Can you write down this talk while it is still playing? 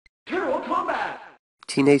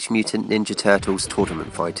Teenage Mutant Ninja Turtles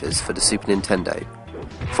Tournament Fighters for the Super Nintendo.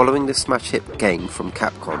 Following the smash hit game from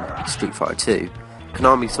Capcom, Street Fighter 2,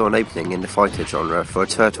 Konami saw an opening in the fighter genre for a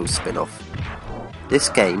Turtles spin-off. This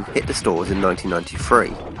game hit the stores in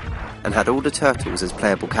 1993, and had all the Turtles as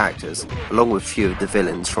playable characters, along with a few of the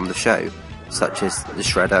villains from the show, such as the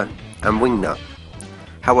Shredder and Wingnut.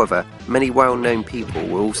 However, many well-known people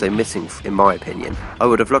were also missing in my opinion. I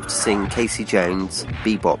would have loved to see Casey Jones,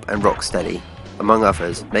 Bebop and Rocksteady, among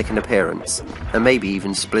others, make an appearance, and maybe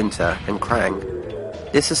even Splinter and Krang.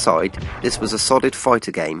 This aside, this was a solid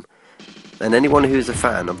fighter game, and anyone who is a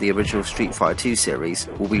fan of the original Street Fighter 2 series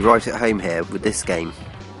will be right at home here with this game.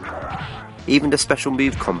 Even the special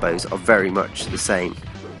move combos are very much the same.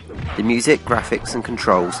 The music, graphics and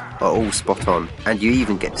controls are all spot on, and you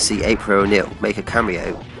even get to see April O'Neil make a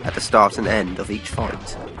cameo at the start and end of each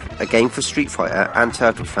fight. A game for Street Fighter and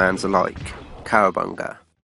Turtle fans alike. Cowabunga.